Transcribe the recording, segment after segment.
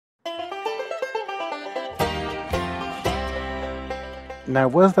Now,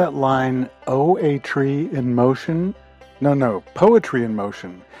 was that line, "Oh, a tree in motion"? No, poetry in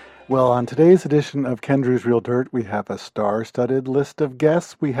motion. Well, on today's edition of Ken Drew's Real Dirt, we have a star-studded list of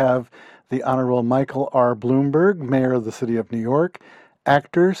guests. We have the Honorable Michael R. Bloomberg, Mayor of the City of New York,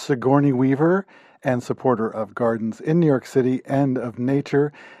 actor Sigourney Weaver, and supporter of gardens in New York City and of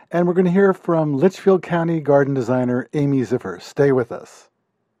nature. And we're going to hear from Litchfield County garden designer Amy Ziffer. Stay with us.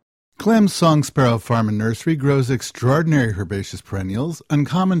 Clem's Song Sparrow Farm and Nursery grows extraordinary herbaceous perennials,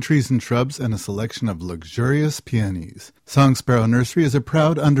 uncommon trees and shrubs, and a selection of luxurious peonies. Song Sparrow Nursery is a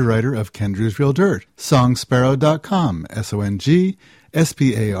proud underwriter of Ken Drew's Real Dirt. Songsparrow.com,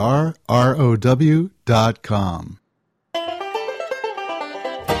 SONGSPARROW.com.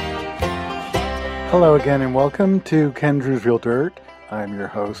 Hello again and welcome to Ken Drew's Real Dirt. I'm your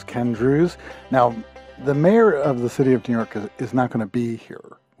host, Ken Drews. Now, the mayor of the city of New York is not going to be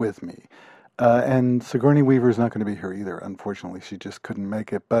here with me. And Sigourney Weaver is not going to be here either. Unfortunately, she just couldn't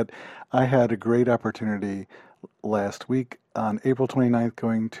make it. But I had a great opportunity last week on April 29th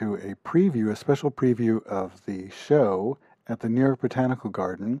going to a special preview of the show at the New York Botanical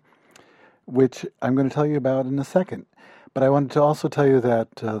Garden, which I'm going to tell you about in a second. But I wanted to also tell you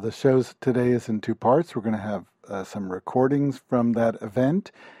that the show today is in two parts. We're going to have some recordings from that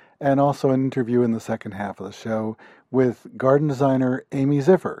event and also an interview in the second half of the show with garden designer Amy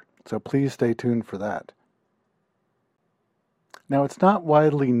Ziffer. So please stay tuned for that. Now, it's not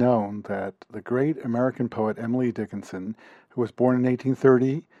widely known that the great American poet Emily Dickinson, who was born in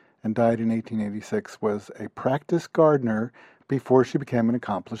 1830 and died in 1886, was a practiced gardener before she became an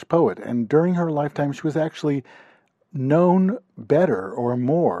accomplished poet. And during her lifetime, she was actually known better or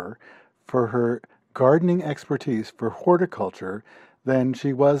more for her gardening expertise for horticulture than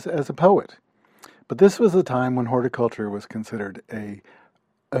she was as a poet. But this was a time when horticulture was considered a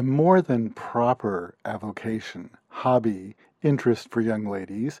more than proper avocation, hobby, interest for young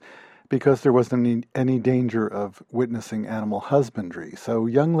ladies, because there wasn't any danger of witnessing animal husbandry. So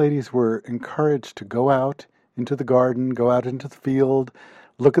young ladies were encouraged to go out into the garden, go out into the field,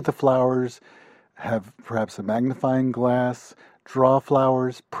 look at the flowers, have perhaps a magnifying glass, draw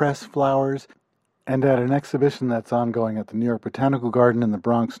flowers, press flowers. And at an exhibition that's ongoing at the New York Botanical Garden in the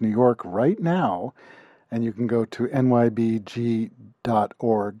Bronx, New York right now, and you can go to nybg.org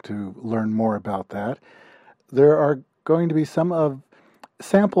to learn more about that, there are going to be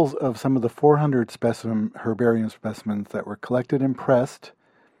samples of some of the 400 herbarium specimens that were collected and pressed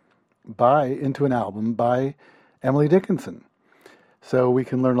into an album by Emily Dickinson. So we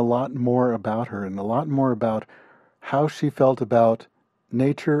can learn a lot more about her and a lot more about how she felt about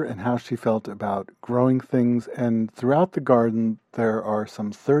nature and how she felt about growing things. And throughout the garden, there are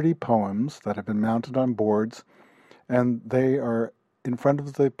some 30 poems that have been mounted on boards, and they are in front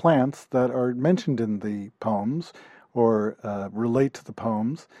of the plants that are mentioned in the poems or relate to the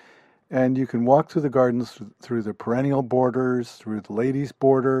poems. And you can walk through the gardens through the perennial borders, through the ladies'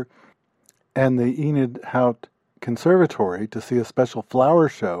 border, and the Enid Hout Conservatory to see a special flower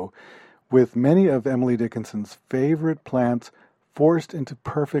show with many of Emily Dickinson's favorite plants forced into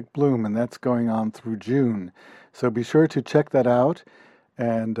perfect bloom, and that's going on through June. So be sure to check that out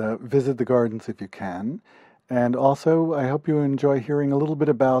and visit the gardens if you can. And also, I hope you enjoy hearing a little bit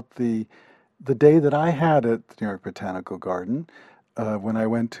about the day that I had at the New York Botanical Garden when I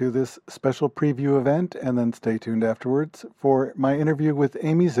went to this special preview event, and then stay tuned afterwards for my interview with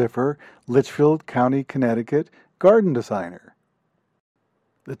Amy Ziffer, Litchfield County, Connecticut garden designer.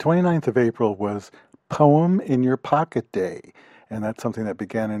 The 29th of April was Poem in Your Pocket Day. And that's something that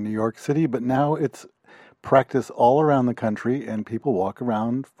began in New York City, but now it's practiced all around the country, and people walk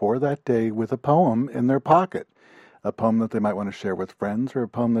around for that day with a poem in their pocket, a poem that they might want to share with friends, or a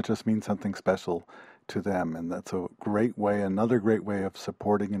poem that just means something special to them. And that's another great way of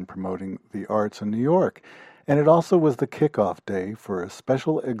supporting and promoting the arts in New York. And it also was the kickoff day for a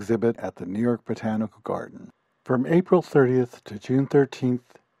special exhibit at the New York Botanical Garden. From April 30th to June 13th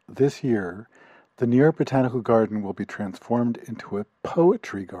this year, the New York Botanical Garden will be transformed into a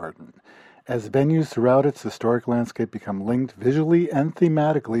poetry garden as venues throughout its historic landscape become linked visually and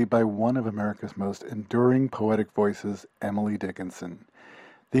thematically by one of America's most enduring poetic voices, Emily Dickinson.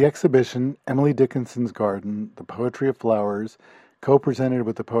 The exhibition, Emily Dickinson's Garden, The Poetry of Flowers, co-presented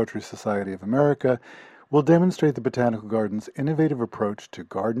with the Poetry Society of America, will demonstrate the Botanical Garden's innovative approach to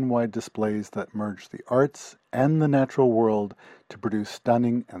garden-wide displays that merge the arts and the natural world to produce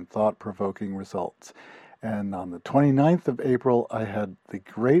stunning and thought-provoking results. And on the 29th of April, I had the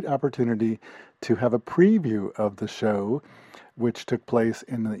great opportunity to have a preview of the show, which took place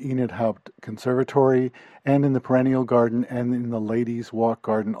in the Enid Haupt Conservatory and in the Perennial Garden and in the Ladies' Walk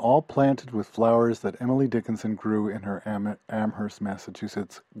Garden, all planted with flowers that Emily Dickinson grew in her Amherst,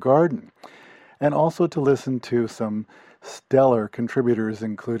 Massachusetts garden. And also to listen to some stellar contributors,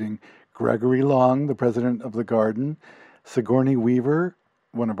 including Gregory Long, the president of the garden, Sigourney Weaver,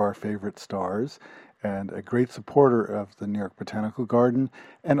 one of our favorite stars, and a great supporter of the New York Botanical Garden,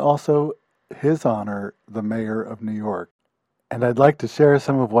 and also His Honor, the Mayor of New York. And I'd like to share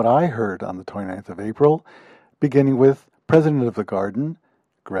some of what I heard on the 29th of April, beginning with President of the Garden,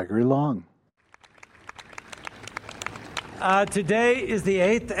 Gregory Long. Today is the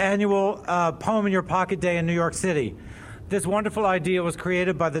 8th annual Poem in Your Pocket Day in New York City. This wonderful idea was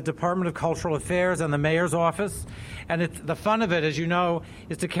created by the Department of Cultural Affairs and the Mayor's Office. And the fun of it, as you know,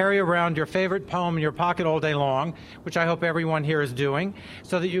 is to carry around your favorite poem in your pocket all day long, which I hope everyone here is doing,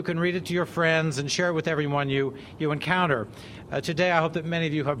 so that you can read it to your friends and share it with everyone you encounter. Today, I hope that many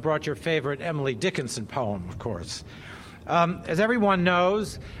of you have brought your favorite Emily Dickinson poem, of course. As everyone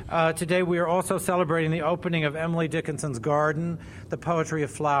knows, today we are also celebrating the opening of Emily Dickinson's garden, The Poetry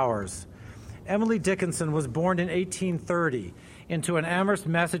of Flowers. Emily Dickinson was born in 1830 into an Amherst,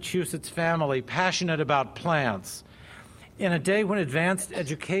 Massachusetts family passionate about plants. In a day when advanced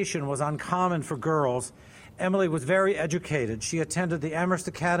education was uncommon for girls, Emily was very educated. She attended the Amherst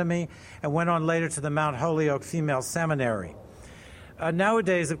Academy and went on later to the Mount Holyoke Female Seminary.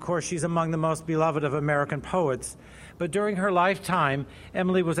 Nowadays, of course, she's among the most beloved of American poets. But during her lifetime,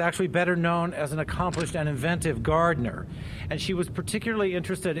 Emily was actually better known as an accomplished and inventive gardener. And she was particularly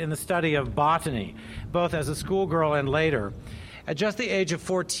interested in the study of botany, both as a schoolgirl and later. At just the age of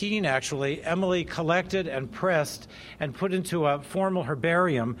 14, actually, Emily collected and pressed and put into a formal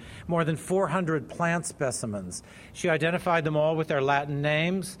herbarium more than 400 plant specimens. She identified them all with their Latin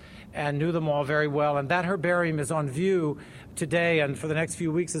names and knew them all very well. And that herbarium is on view today and for the next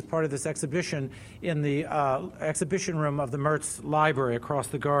few weeks as part of this exhibition in the exhibition room of the Mertz Library across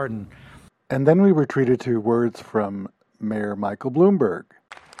the garden. And then we were treated to words from Mayor Michael Bloomberg.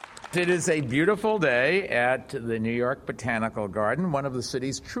 It is a beautiful day at the New York Botanical Garden, one of the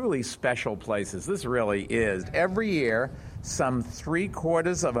city's truly special places. This really is. Every year, some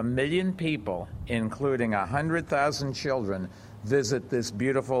 750,000 people, including 100,000 children, visit this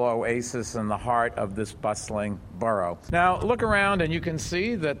beautiful oasis in the heart of this bustling borough. Now, look around and you can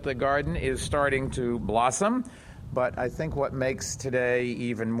see that the garden is starting to blossom. But I think what makes today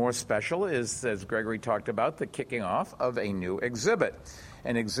even more special is, as Gregory talked about, the kicking off of a new exhibit.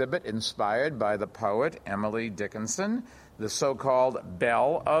 An exhibit inspired by the poet Emily Dickinson, the so-called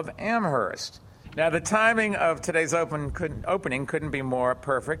Belle of Amherst. Now, the timing of today's opening couldn't be more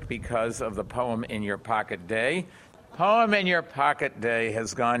perfect because of the Poem in Your Pocket Day. Poem in Your Pocket Day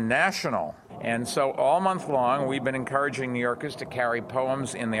has gone national. And so all month long, we've been encouraging New Yorkers to carry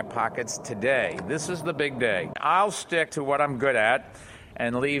poems in their pockets today. This is the big day. I'll stick to what I'm good at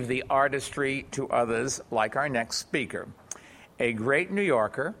and leave the artistry to others, like our next speaker. A great New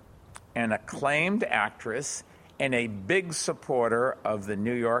Yorker, an acclaimed actress, and a big supporter of the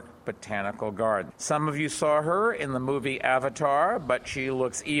New York Botanical Garden. Some of you saw her in the movie Avatar, but she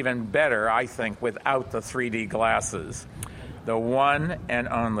looks even better, I think, without the 3D glasses. The one and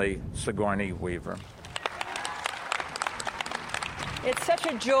only Sigourney Weaver. It's such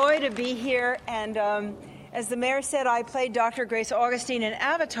a joy to be here, and as the mayor said, I played Dr. Grace Augustine in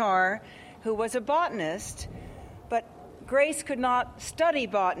Avatar, who was a botanist, but Grace could not study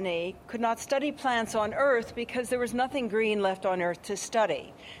botany, could not study plants on Earth because there was nothing green left on Earth to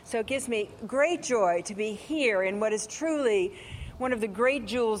study. So it gives me great joy to be here in what is truly one of the great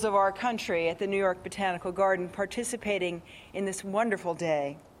jewels of our country at the New York Botanical Garden, participating in this wonderful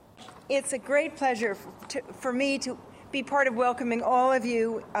day. It's a great pleasure for me to be part of welcoming all of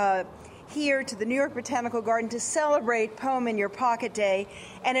you here to the New York Botanical Garden to celebrate Poem in Your Pocket Day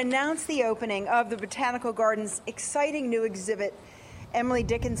and announce the opening of the Botanical Garden's exciting new exhibit, Emily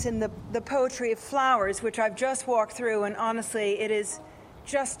Dickinson, the Poetry of Flowers, which I've just walked through, and honestly, it is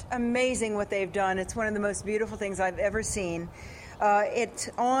just amazing what they've done. It's one of the most beautiful things I've ever seen. It's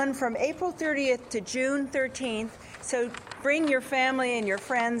on from April 30th to June 13th, so bring your family and your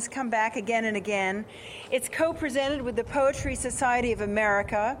friends, come back again and again. It's co-presented with the Poetry Society of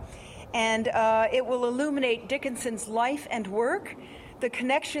America, and it will illuminate Dickinson's life and work, the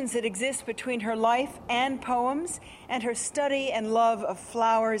connections that exist between her life and poems, and her study and love of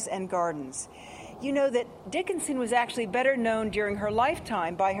flowers and gardens. You know that Dickinson was actually better known during her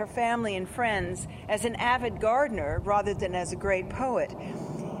lifetime by her family and friends as an avid gardener rather than as a great poet.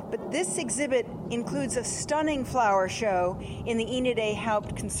 But this exhibit includes a stunning flower show in the Enid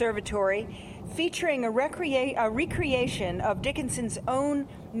Haupt Conservatory featuring a recreation of Dickinson's own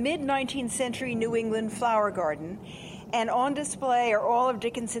mid-19th century New England flower garden. And on display are all of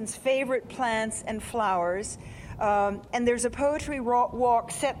Dickinson's favorite plants and flowers. And there's a poetry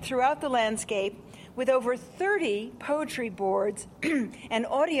walk set throughout the landscape with over 30 poetry boards and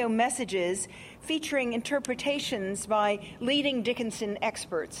audio messages featuring interpretations by leading Dickinson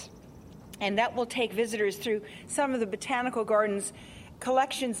experts. And that will take visitors through some of the Botanical Garden's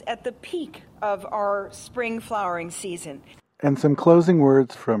collections at the peak of our spring flowering season. And some closing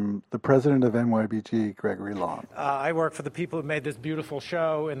words from the president of NYBG, Gregory Long. I work for the people who made this beautiful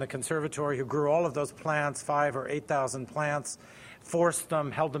show in the conservatory, who grew all of those plants, 5,000 or 8,000 plants, forced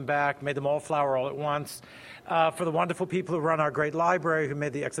them, held them back, made them all flower all at once. For the wonderful people who run our great library, who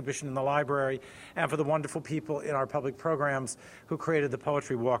made the exhibition in the library, and for the wonderful people in our public programs who created the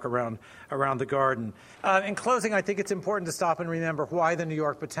poetry walk around the garden. In closing, I think it's important to stop and remember why the New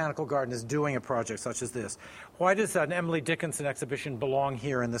York Botanical Garden is doing a project such as this. Why does an Emily Dickinson exhibition belong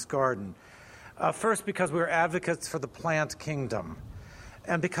here in this garden? First, because we're advocates for the plant kingdom,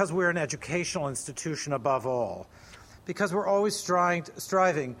 and because we're an educational institution above all. Because we're always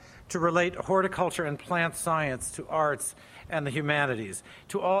striving to relate horticulture and plant science to arts and the humanities,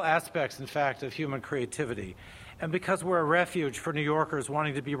 to all aspects, in fact, of human creativity. And because we're a refuge for New Yorkers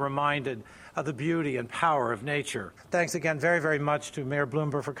wanting to be reminded of the beauty and power of nature. Thanks again very, very much to Mayor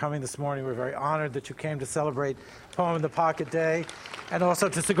Bloomberg for coming this morning. We're very honored that you came to celebrate Poem in the Pocket Day, and also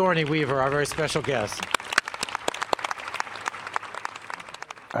to Sigourney Weaver, our very special guest.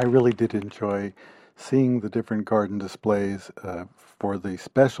 I really did enjoy seeing the different garden displays for the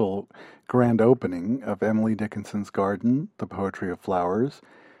special grand opening of Emily Dickinson's garden, The Poetry of Flowers.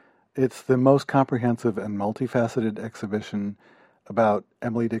 It's the most comprehensive and multifaceted exhibition about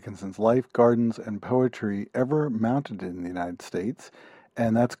Emily Dickinson's life, gardens, and poetry ever mounted in the United States,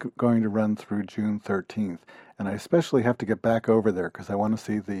 and that's going to run through June 13th. And I especially have to get back over there because I want to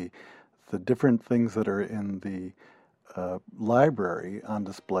see the different things that are in the library on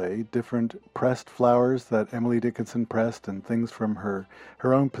display, different pressed flowers that Emily Dickinson pressed and things from her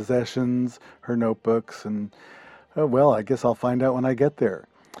own possessions, her notebooks, and, well, I guess I'll find out when I get there.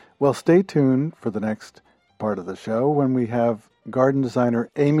 Well, stay tuned for the next part of the show when we have garden designer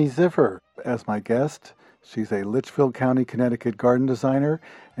Amy Ziffer as my guest. She's a Litchfield County, Connecticut garden designer,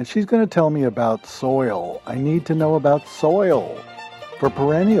 and she's going to tell me about soil. I need to know about soil for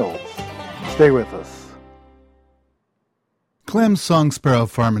perennials. Stay with us. Clem's Song Sparrow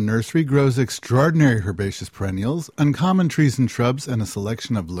Farm and Nursery grows extraordinary herbaceous perennials, uncommon trees and shrubs, and a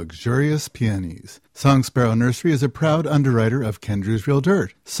selection of luxurious peonies. Song Sparrow Nursery is a proud underwriter of Kendrew's Real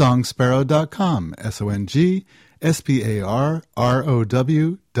Dirt. Songsparrow.com,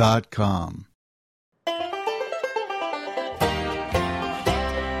 SONGSPARROW.com.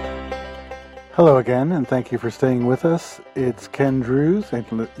 Hello again, and thank you for staying with us. It's Ken Drews,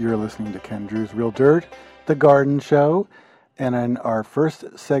 and you're listening to Ken Drews Real Dirt, the garden show. And in our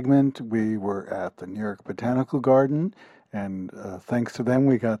first segment, we were at the New York Botanical Garden, and thanks to them,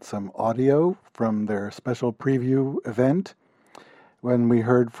 we got some audio from their special preview event when we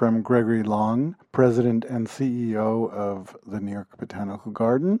heard from Gregory Long, President and CEO of the New York Botanical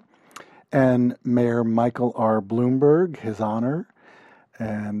Garden, and Mayor Michael R. Bloomberg, his honor,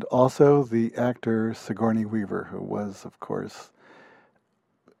 and also the actor Sigourney Weaver, who was, of course,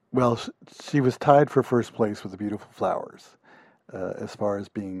 well, she was tied for first place with The Beautiful Flowers. As far as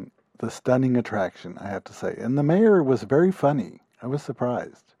being the stunning attraction, I have to say. And the mayor was very funny. I was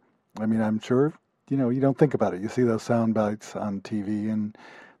surprised. I mean, I'm sure, you don't think about it. You see those sound bites on TV, and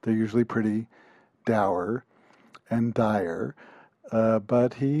they're usually pretty dour and dire.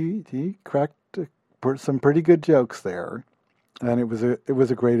 But he cracked some pretty good jokes there. And it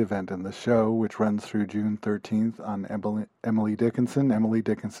was a great event. And the show, which runs through June 13th on Emily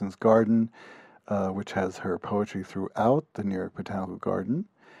Dickinson's Garden, which has her poetry throughout the New York Botanical Garden,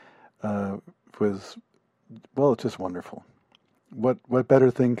 was, well, it's just wonderful. What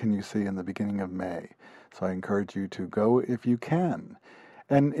better thing can you see in the beginning of May? So I encourage you to go if you can.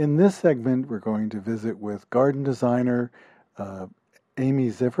 And in this segment, we're going to visit with garden designer Amy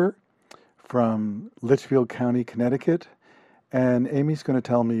Ziffer from Litchfield County, Connecticut. And Amy's going to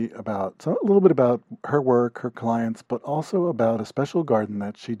tell me a little bit about her work, her clients, but also about a special garden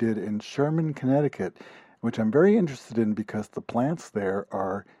that she did in Sherman, Connecticut, which I'm very interested in because the plants there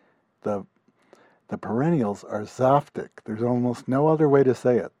are, the perennials are zaftig. There's almost no other way to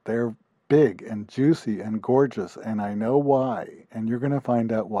say it. They're big and juicy and gorgeous, and I know why. And you're going to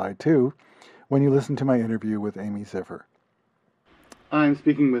find out why, too, when you listen to my interview with Amy Ziffer. I'm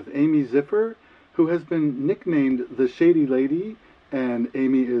speaking with Amy Ziffer, who has been nicknamed the Shady Lady And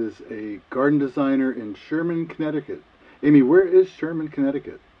Amy is a garden designer in Sherman, Connecticut. Amy, where is Sherman,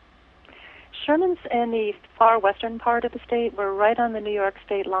 Connecticut? Sherman's in the far western part of the state. We're right on the New York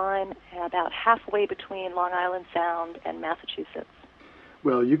state line, about halfway between Long Island Sound and Massachusetts.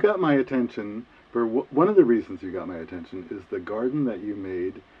 Well, you got my attention for one of the reasons you got my attention is the garden that you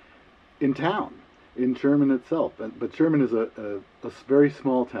made in town, in Sherman itself. But Sherman is a very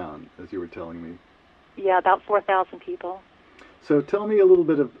small town, as you were telling me. Yeah, about 4,000 people. So tell me a little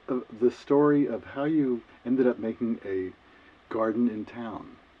bit of the story of how you ended up making a garden in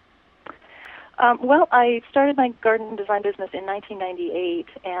town. Well, I started my garden design business in 1998,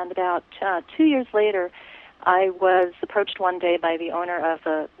 and about 2 years later, I was approached one day by the owner of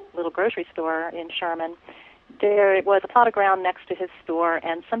a little grocery store in Sherman. There was a plot of ground next to his store,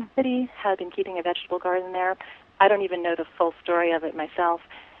 and somebody had been keeping a vegetable garden there. I don't even know the full story of it myself,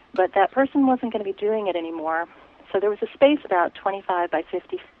 but that person wasn't going to be doing it anymore. So there was a space about 25 by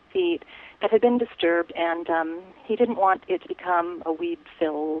 50 feet that had been disturbed, and he didn't want it to become a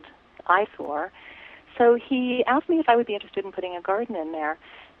weed-filled eyesore. So he asked me if I would be interested in putting a garden in there.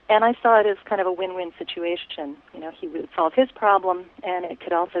 And I saw it as kind of a win-win situation. You know, he would solve his problem, and it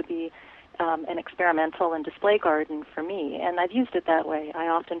could also be an experimental and display garden for me. And I've used it that way. I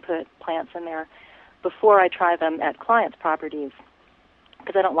often put plants in there before I try them at clients' properties,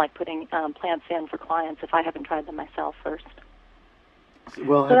 because I don't like putting plants in for clients if I haven't tried them myself first.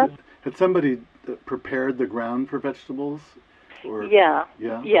 Well, had somebody prepared the ground for vegetables? Or, yeah.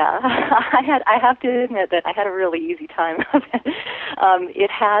 I have to admit that I had a really easy time of it.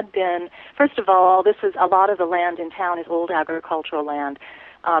 It had been, first of all, a lot of the land in town is old agricultural land.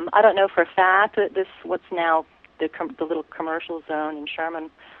 I don't know for a fact that what's now the little commercial zone in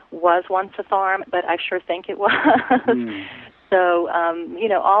Sherman was once a farm, but I sure think it was. So,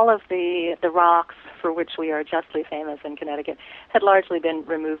 all of the rocks for which we are justly famous in Connecticut had largely been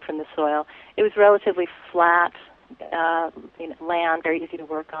removed from the soil. It was relatively flat land, very easy to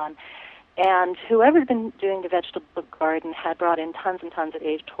work on. And whoever had been doing the vegetable garden had brought in tons and tons of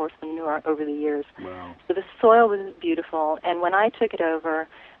aged horse manure over the years. Wow. So the soil was beautiful. And when I took it over,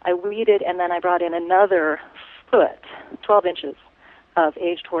 I weeded, and then I brought in another foot, 12 inches, of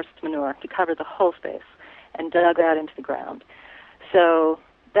aged horse manure to cover the whole space and dug that into the ground. So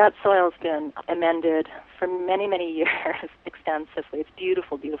that soil's been amended for many, many years extensively. It's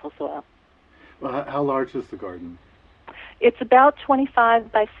beautiful, beautiful soil. Well, how large is the garden? It's about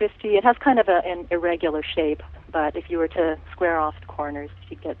 25 by 50. It has kind of an irregular shape, but if you were to square off the corners,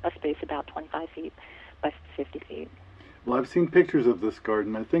 you'd get a space about 25 feet by 50 feet. Well, I've seen pictures of this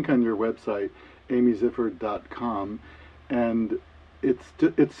garden, I think on your website, amyziffer.com, and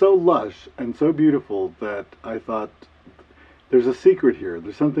it's so lush and so beautiful that I thought there's a secret here.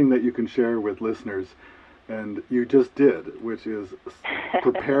 There's something that you can share with listeners. And you just did, which is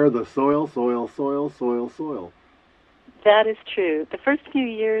prepare the soil. That is true. The first few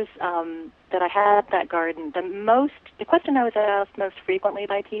years that I had that garden, the question I was asked most frequently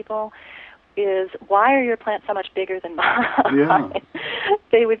by people is, why are your plants so much bigger than mine? Yeah.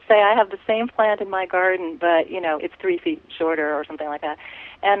 They would say, I have the same plant in my garden, but, it's 3 feet shorter or something like that.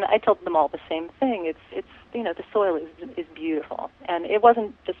 And I told them all the same thing. It's the soil is beautiful. And it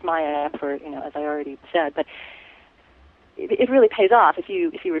wasn't just my effort, as I already said, but it really pays off. If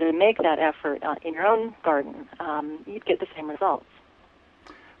you were to make that effort in your own garden, you'd get the same results.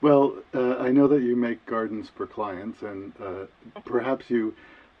 Well, I know that you make gardens for clients, and perhaps you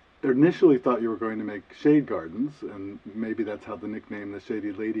initially thought you were going to make shade gardens, and maybe that's how the nickname the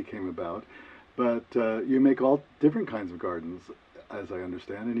Shady Lady came about. But you make all different kinds of gardens, as I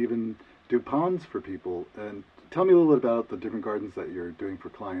understand, and even do ponds for people. And tell me a little bit about the different gardens that you're doing for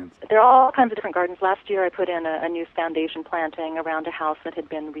clients. There are all kinds of different gardens. Last year I put in a new foundation planting around a house that had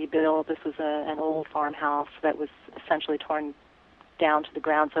been rebuilt. This was an old farmhouse that was essentially torn down to the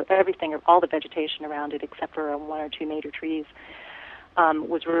ground, so everything, all the vegetation around it except for one or two major trees,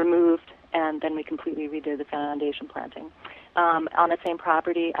 was removed, and then we completely redid the foundation planting. On the same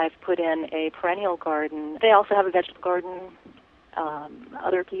property, I've put in a perennial garden. They also have a vegetable garden.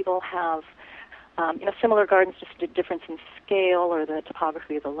 Other people have similar gardens, just a difference in scale, or the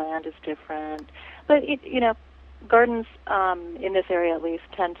topography of the land is different. But gardens in this area at least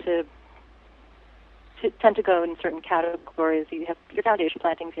tend to go in certain categories. You have your foundation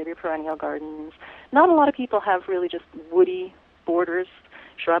plantings, you have your perennial gardens. Not a lot of people have really just woody borders,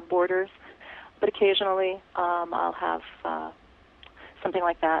 shrub borders, but occasionally I'll have something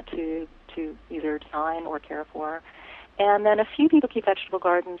like that to either design or care for. And then a few people keep vegetable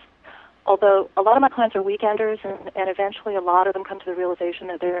gardens, although a lot of my clients are weekenders, and eventually a lot of them come to the realization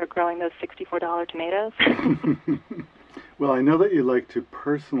that they're growing those $64 tomatoes. Well, I know that you like to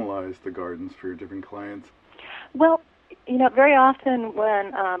personalize the gardens for your different clients. Well, very often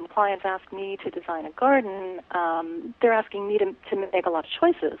when clients ask me to design a garden, they're asking me to make a lot of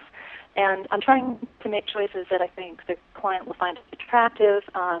choices. And I'm trying to make choices that I think the client will find attractive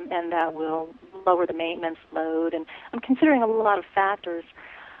and that will lower the maintenance load. And I'm considering a lot of factors.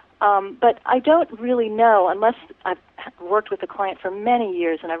 But I don't really know, unless I've worked with a client for many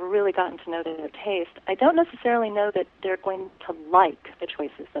years and I've really gotten to know their taste, I don't necessarily know that they're going to like the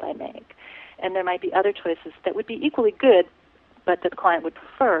choices that I make. And there might be other choices that would be equally good, but that the client would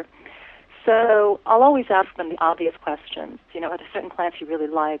prefer. So I'll always ask them the obvious questions. Are there certain plants you really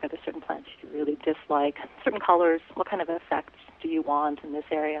like? Are there certain plants you really dislike? Certain colors, what kind of effects do you want in this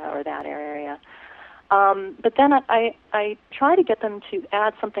area or that area? But then I try to get them to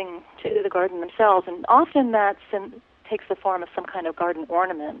add something to the garden themselves, and often that takes the form of some kind of garden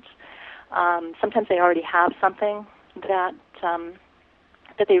ornament. Sometimes they already have something that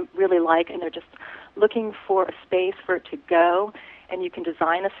they really like, and they're just looking for a space for it to go, and you can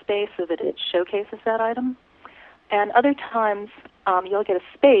design a space so that it showcases that item. And other times, you'll get a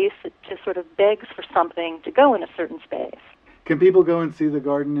space that just sort of begs for something to go in a certain space. Can people go and see the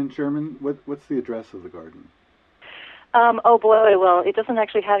garden in Sherman? What's the address of the garden? Oh boy, well, it doesn't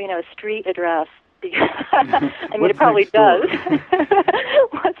actually have, a street address. I mean, it probably does.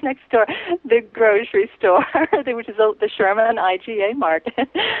 What's next door? The grocery store, which is the Sherman IGA Market.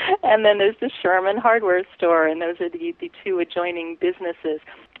 And then there's the Sherman Hardware Store, and those are the two adjoining businesses.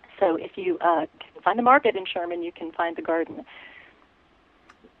 So if you can find the market in Sherman, you can find the garden.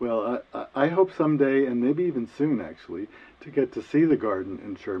 Well, I hope someday, and maybe even soon actually, to get to see the garden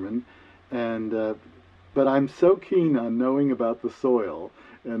in Sherman. But I'm so keen on knowing about the soil.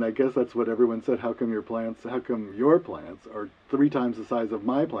 And I guess that's what everyone said. How come your plants are 3 times the size of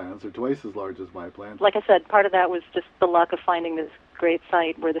my plants, or twice as large as my plants? Like I said, part of that was just the luck of finding this great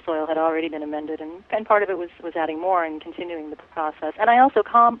site where the soil had already been amended, and part of it was adding more and continuing the process. And I also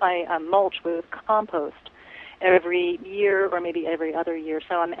mulch with compost every year or maybe every other year,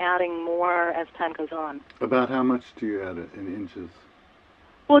 so I'm adding more as time goes on. About how much do you add it in inches?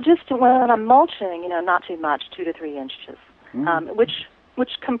 Well, just when I'm mulching, not too much, 2 to 3 inches,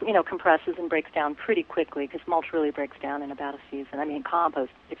 which compresses and breaks down pretty quickly, because mulch really breaks down in about a season.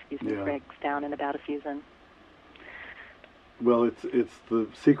 Compost, breaks down in about a season. Well, it's the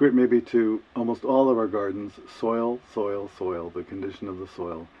secret maybe to almost all of our gardens: soil, soil, soil, the condition of the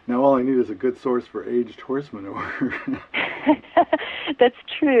soil. Now all I need is a good source for aged horse manure. That's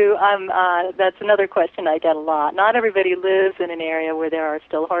true. That's another question I get a lot. Not everybody lives in an area where there are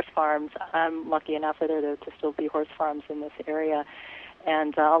still horse farms. I'm lucky enough that there to still be horse farms in this area.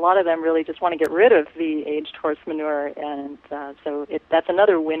 And a lot of them really just want to get rid of the aged horse manure, and so that's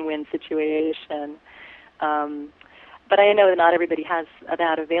another win-win situation. But I know that not everybody has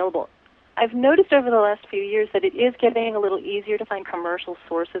that available. I've noticed over the last few years that it is getting a little easier to find commercial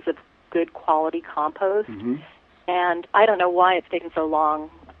sources of good quality compost, and I don't know why it's taken so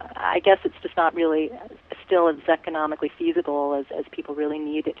long. I guess it's just not really still as economically feasible as people really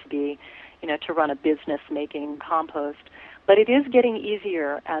need it to be, to run a business making compost. But it is getting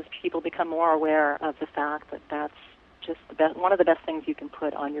easier as people become more aware of the fact that that's just one of the best things you can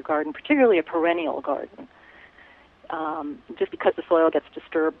put on your garden, particularly a perennial garden. Just because the soil gets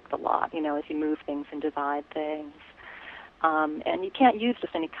disturbed a lot, as you move things and divide things. And you can't use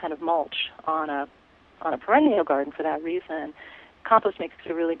just any kind of mulch on a perennial garden for that reason. Compost makes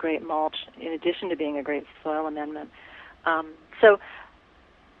it a really great mulch, in addition to being a great soil amendment. So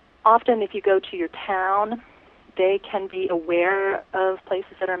often if you go to your town, they can be aware of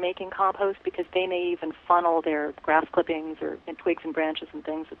places that are making compost, because they may even funnel their grass clippings or twigs and branches and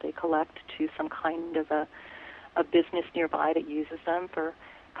things that they collect to some kind of a business nearby that uses them for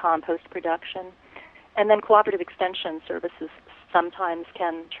compost production. And then cooperative extension services sometimes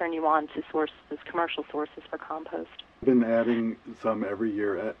can turn you on to commercial sources for compost. I've been adding some every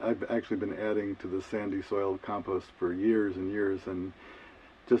year. I've actually been adding to the sandy soil compost for years and years, and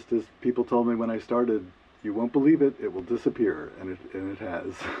just as people told me when I started, you won't believe it, it will disappear, and it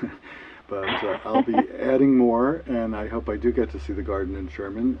has. But I'll be adding more, and I hope I do get to see the garden in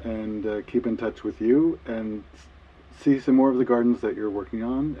Sherman, and keep in touch with you and see some more of the gardens that you're working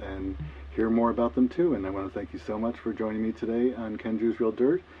on and hear more about them too. And I want to thank you so much for joining me today on Ken Drew's Real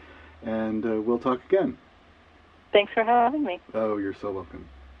Dirt, and we'll talk again. Thanks for having me. Oh, you're so welcome.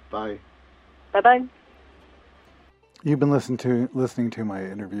 Bye. Bye-bye. You've been listening to my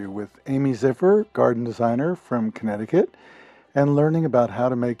interview with Amy Ziffer, garden designer from Connecticut, and learning about how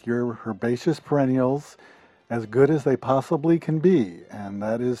to make your herbaceous perennials as good as they possibly can be, and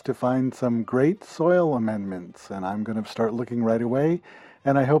that is to find some great soil amendments. And I'm going to start looking right away,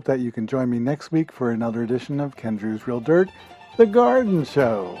 and I hope that you can join me next week for another edition of Ken Drew's Real Dirt, the Garden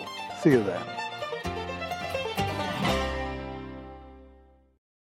Show. See you then.